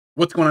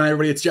What's going on,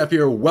 everybody? It's Jeff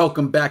here.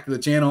 Welcome back to the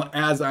channel.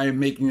 As I am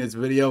making this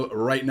video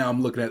right now,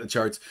 I'm looking at the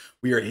charts.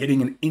 We are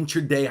hitting an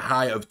intraday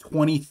high of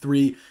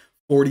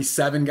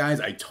 23.47,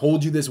 guys. I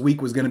told you this week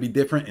was going to be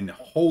different, and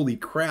holy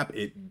crap,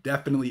 it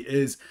definitely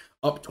is.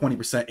 Up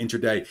 20%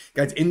 intraday.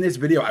 Guys, in this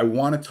video, I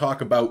want to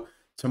talk about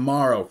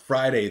tomorrow,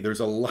 Friday.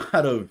 There's a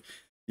lot of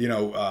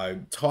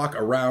talk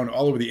around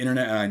all over the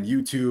internet and on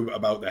YouTube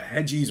about the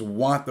hedgies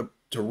want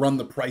to run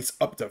the price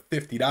up to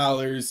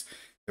 $50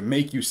 to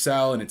make you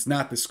sell, and it's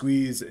not the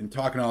squeeze, and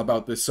talking all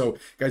about this. So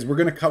guys, we're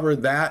going to cover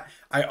that.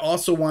 I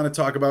also want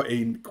to talk about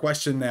a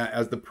question that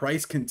as the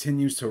price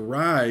continues to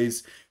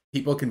rise,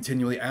 people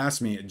continually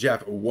ask me,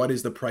 Jeff, what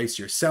is the price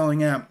you're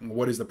selling at?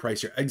 What is the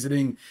price you're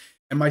exiting?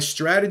 And my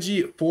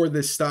strategy for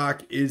this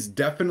stock is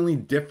definitely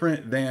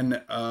different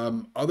than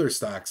other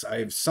stocks. I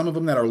have some of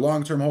them that are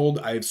long-term hold.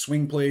 I have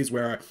swing plays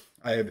where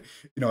I have,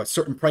 a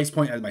certain price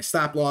point as my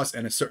stop loss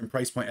and a certain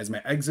price point as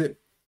my exit.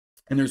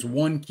 And there's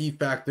one key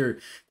factor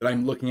that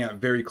I'm looking at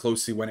very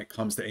closely when it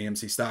comes to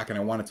AMC stock, and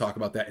I want to talk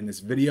about that in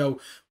this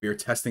video. We are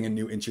testing a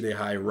new intraday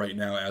high right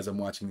now as I'm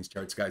watching these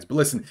charts, guys. But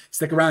listen,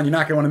 stick around. You're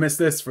not going to want to miss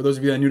this. For those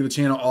of you that are new to the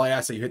channel, all I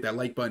ask that you hit that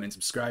like button and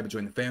subscribe and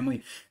join the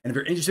family. And if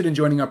you're interested in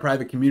joining our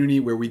private community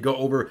where we go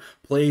over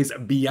plays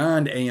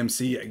beyond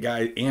AMC,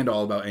 guys, and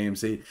all about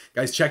AMC,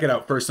 guys, check it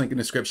out. First link in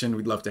the description.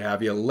 We'd love to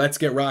have you. Let's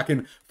get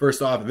rocking.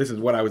 First off, this is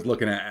what I was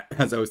looking at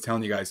as I was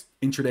telling you guys.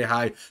 Intraday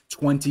high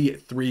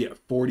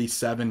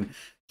 23.47.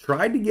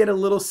 Tried to get a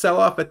little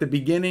sell-off at the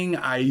beginning.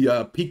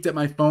 I peeked at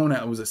my phone.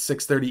 It was a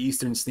 6:30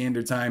 Eastern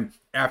Standard Time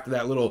after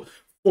that little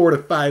 4 to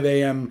 5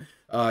 a.m.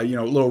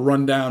 Little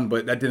rundown,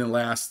 but that didn't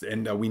last,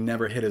 and we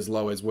never hit as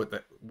low as what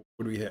did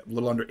we hit? A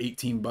little under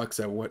 18 bucks.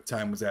 At what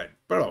time was that?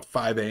 About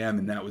 5 a.m.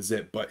 and that was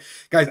it. But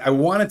guys, I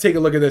want to take a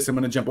look at this. I'm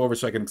going to jump over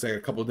so I can say a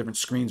couple of different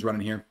screens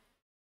running here.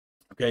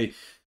 Okay.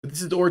 But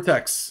this is the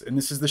Ortex, and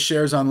this is the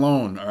shares on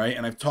loan. All right.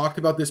 And I've talked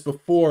about this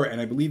before,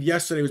 and I believe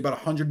yesterday was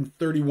about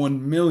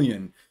 131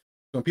 million.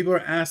 So when people are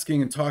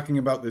asking and talking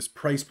about this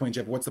price point,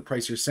 Jeff, what's the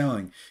price you're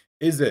selling?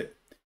 Is it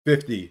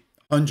 50,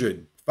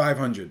 100,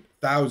 500,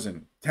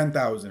 1,000,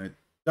 10,000? It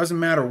doesn't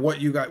matter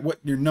what you got, what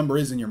your number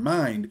is in your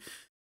mind.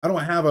 I'm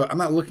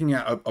not looking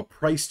at a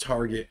price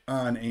target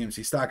on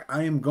AMC stock.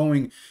 I am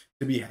going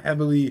to be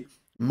heavily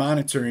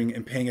monitoring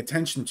and paying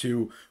attention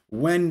to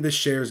when the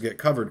shares get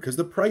covered, because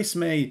the price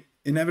may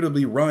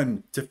inevitably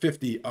run to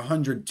 50,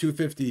 100,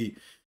 250,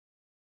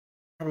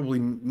 probably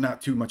not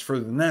too much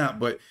further than that,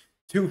 but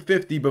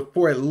 250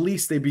 before at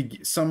least they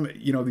these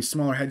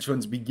smaller hedge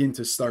funds begin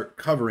to start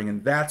covering.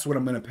 And that's what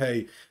I'm going to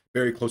pay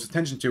very close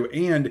attention to.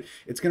 And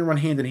it's going to run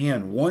hand in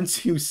hand.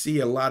 Once you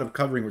see a lot of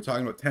covering, we're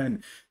talking about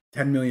 10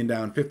 million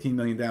down, 15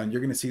 million down,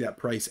 you're going to see that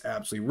price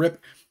absolutely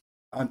rip.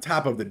 On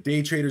top of the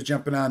day traders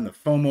jumping on, the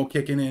FOMO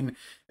kicking in.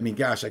 I mean,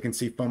 gosh, I can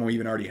see FOMO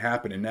even already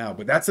happening now.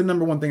 But that's the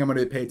number one thing I'm going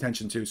to pay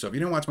attention to. So if you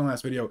didn't watch my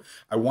last video,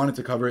 I wanted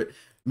to cover it.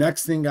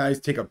 Next thing,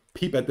 guys, take a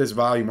peep at this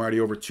volume, already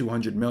over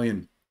 200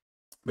 million.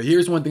 But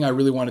here's one thing I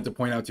really wanted to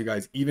point out to you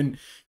guys. Even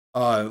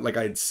like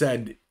I had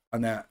said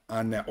on that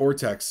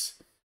Ortex,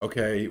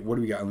 okay, what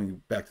do we got? Let me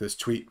back to this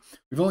tweet.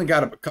 We've only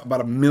got about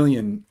a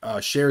million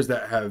shares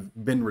that have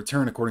been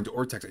returned according to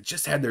Ortex. I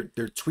just had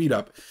their tweet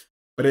up,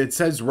 but it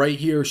says right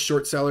here,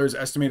 short sellers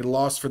estimated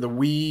loss for the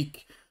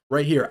week.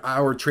 Right here,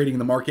 hour trading in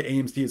the market,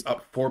 AMC is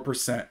up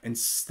 4%, and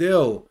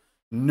still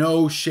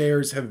no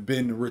shares have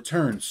been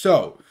returned.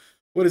 So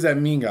what does that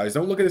mean, guys?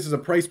 Don't look at this as a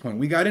price point.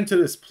 We got into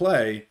this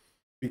play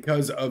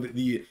because of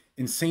the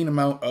insane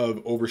amount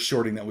of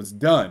overshorting that was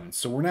done.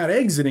 So we're not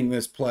exiting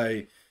this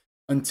play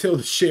until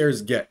the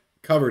shares get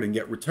covered and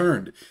get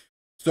returned.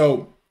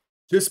 So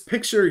just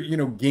picture,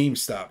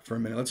 GameStop for a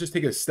minute. Let's just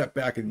take a step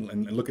back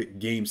and look at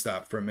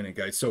GameStop for a minute,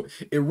 guys. So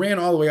it ran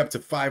all the way up to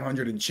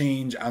 500 and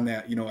change on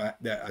that,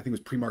 that I think was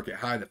pre-market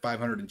high, that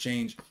 500 and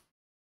change.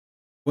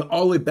 Went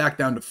all the way back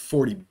down to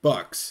 40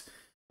 bucks.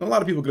 A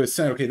lot of people could have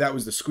said, okay, that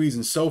was the squeeze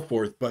and so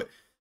forth, but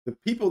the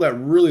people that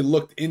really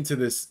looked into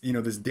this,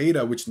 this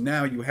data, which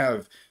now you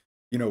have,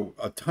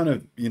 a ton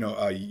of,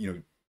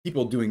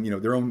 people doing,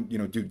 their own,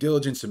 due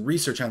diligence and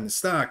research on the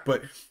stock.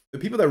 But the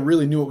people that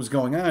really knew what was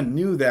going on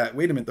knew that,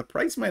 wait a minute, the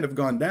price might have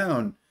gone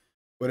down,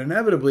 but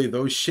inevitably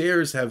those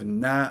shares have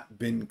not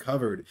been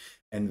covered.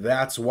 And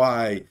that's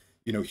why,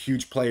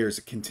 huge players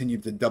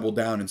continued to double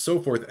down and so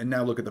forth. And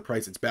now look at the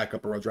price. It's back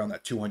up around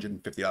that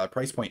 $250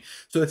 price point.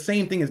 So the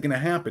same thing is going to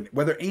happen.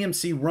 Whether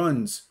AMC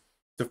runs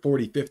to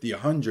 40, 50,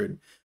 100,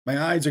 my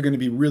eyes are going to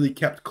be really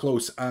kept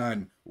close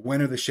on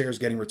when are the shares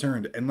getting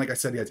returned. And like I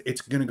said, guys,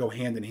 it's going to go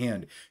hand in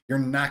hand. You're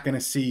not going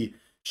to see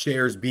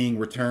shares being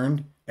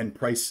returned and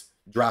price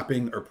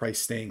dropping or price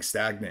staying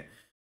stagnant.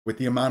 With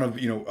the amount of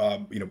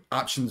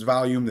options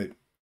volume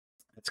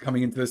that's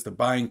coming into this, the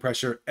buying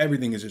pressure,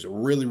 everything is just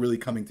really, really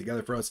coming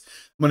together for us.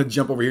 I'm going to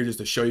jump over here just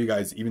to show you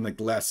guys even like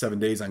the last 7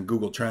 days on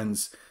Google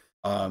Trends.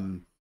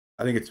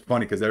 I think it's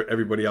funny because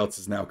everybody else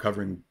is now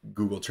covering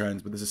Google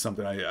Trends, but this is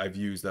something I've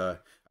used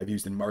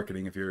in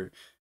marketing. If you're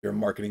a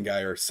marketing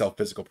guy or sell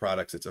physical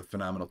products, it's a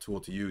phenomenal tool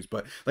to use.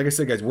 But like I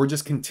said, guys, we're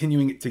just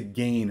continuing to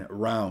gain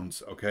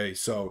rounds. Okay,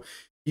 so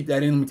Keep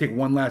that in. Let me take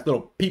one last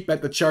little peep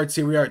at the charts.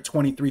 Here we are at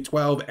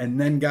 23.12. And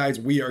then, guys,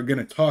 we are going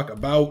to talk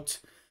about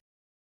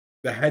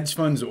the hedge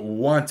funds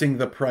wanting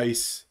the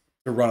price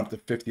to run up to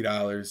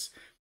 $50.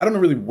 I don't know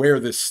really where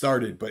this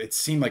started, but it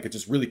seemed like it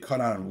just really caught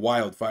on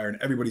wildfire.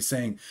 And everybody's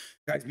saying,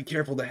 guys, be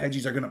careful. The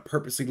hedgies are going to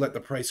purposely let the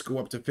price go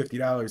up to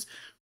 $50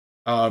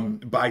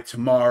 by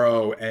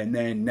tomorrow. And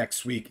then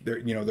next week,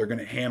 they're going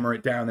to hammer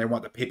it down. They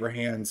want the paper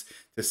hands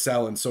to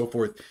sell and so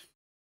forth.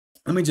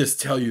 Let me just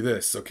tell you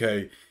this,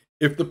 okay?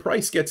 If the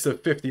price gets to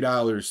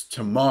 $50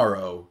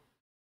 tomorrow,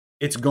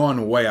 it's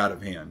gone way out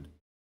of hand.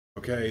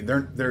 Okay,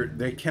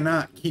 they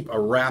cannot keep a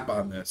wrap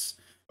on this.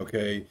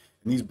 Okay,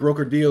 and these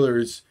broker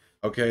dealers,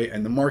 okay,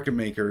 and the market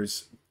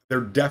makers,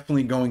 they're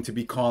definitely going to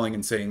be calling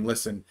and saying,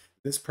 listen,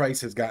 this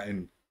price has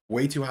gotten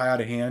way too high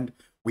out of hand.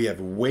 We have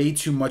way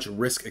too much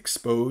risk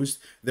exposed.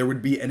 There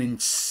would be an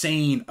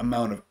insane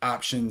amount of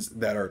options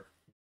that are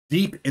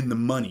deep in the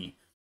money.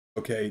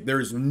 Okay, there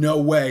is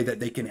no way that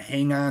they can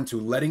hang on to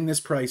letting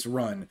this price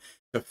run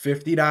to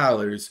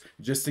 $50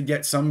 just to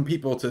get some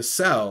people to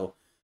sell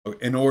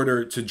in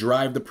order to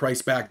drive the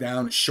price back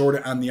down, short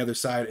it on the other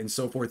side, and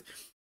so forth.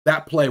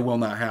 That play will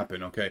not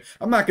happen, okay?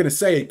 I'm not going to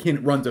say it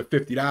can't run to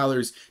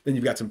 $50, then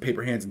you've got some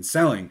paper hands and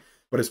selling.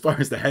 But as far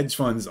as the hedge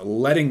funds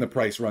letting the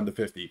price run to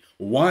 50,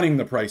 wanting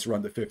the price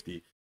run to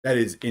 50, that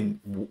is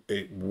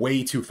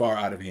way too far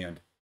out of hand.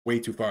 Way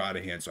too far out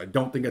of hand. So I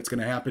don't think that's going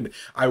to happen.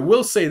 I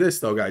will say this,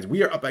 though, guys.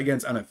 We are up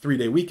against on a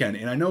 3-day weekend,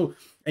 and I know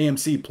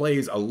AMC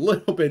plays a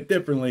little bit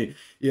differently,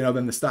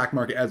 than the stock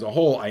market as a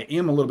whole. I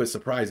am a little bit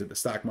surprised that the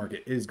stock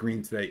market is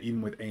green today,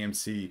 even with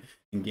AMC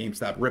and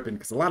GameStop ripping,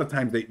 because a lot of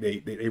times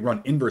they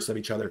run inverse of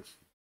each other.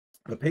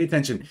 But pay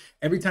attention.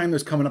 Every time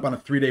there's coming up on a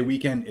 3-day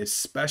weekend,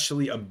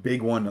 especially a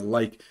big one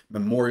like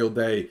Memorial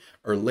Day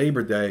or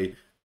Labor Day,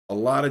 a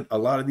lot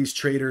of these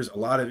traders, a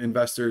lot of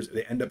investors,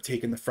 they end up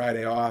taking the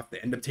Friday off. They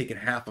end up taking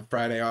half of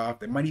Friday off.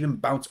 They might even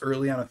bounce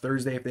early on a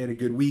Thursday if they had a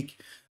good week.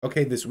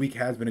 Okay, this week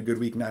has been a good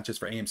week, not just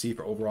for AMC,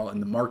 for overall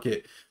in the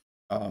market.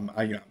 I'm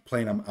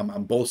playing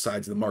on both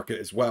sides of the market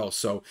as well.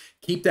 So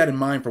keep that in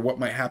mind for what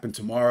might happen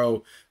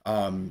tomorrow.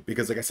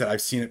 Because like I said,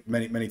 I've seen it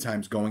many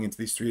times going into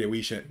these 3-day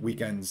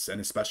weekends,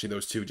 and especially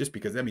those two, just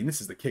because, I mean, this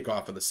is the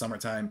kickoff of the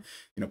summertime.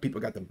 People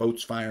got the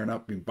boats firing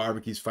up and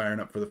barbecues firing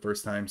up for the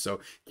first time. So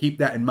keep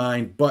that in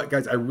mind. But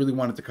guys, I really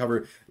wanted to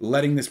cover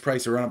letting this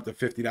price run up to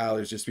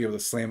 $50 just to be able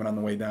to slam it on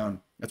the way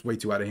down. That's way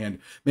too out of hand.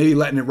 Maybe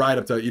letting it ride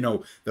up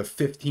to, the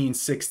 15,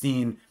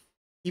 16,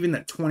 even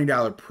that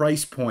 $20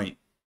 price point.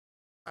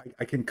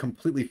 I can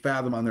completely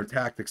fathom on their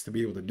tactics to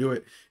be able to do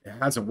it. It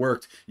hasn't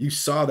worked. You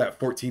saw that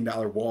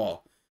 $14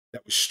 wall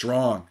that was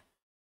strong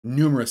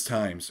numerous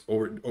times.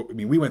 I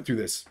mean, we went through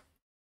this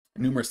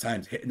numerous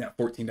times, hitting that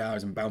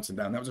 $14 and bouncing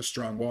down. That was a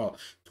strong wall.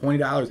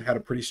 $20 had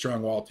a pretty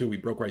strong wall too. We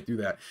broke right through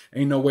that.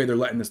 Ain't no way they're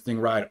letting this thing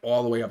ride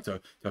all the way up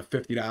to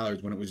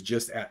 $50 when it was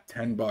just at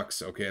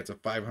 $10. Okay, it's a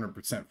 500%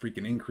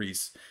 freaking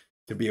increase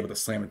to be able to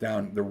slam it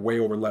down. They're way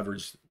over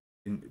leveraged.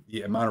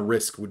 The amount of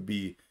risk would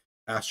be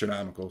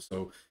astronomical.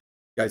 So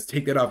guys,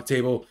 take that off the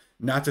table.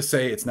 Not to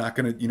say it's not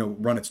going to,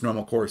 run its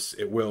normal course.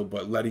 It will,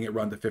 but letting it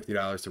run to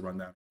 $50 to run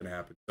down is going to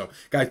happen. So,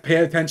 guys, pay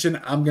attention.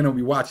 I'm going to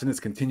be watching this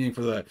continuing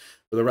for the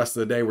rest of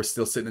the day. We're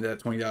still sitting at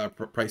that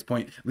 $20 price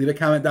point. Leave a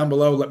comment down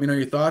below. Let me know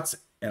your thoughts,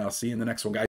 and I'll see you in the next one, guys.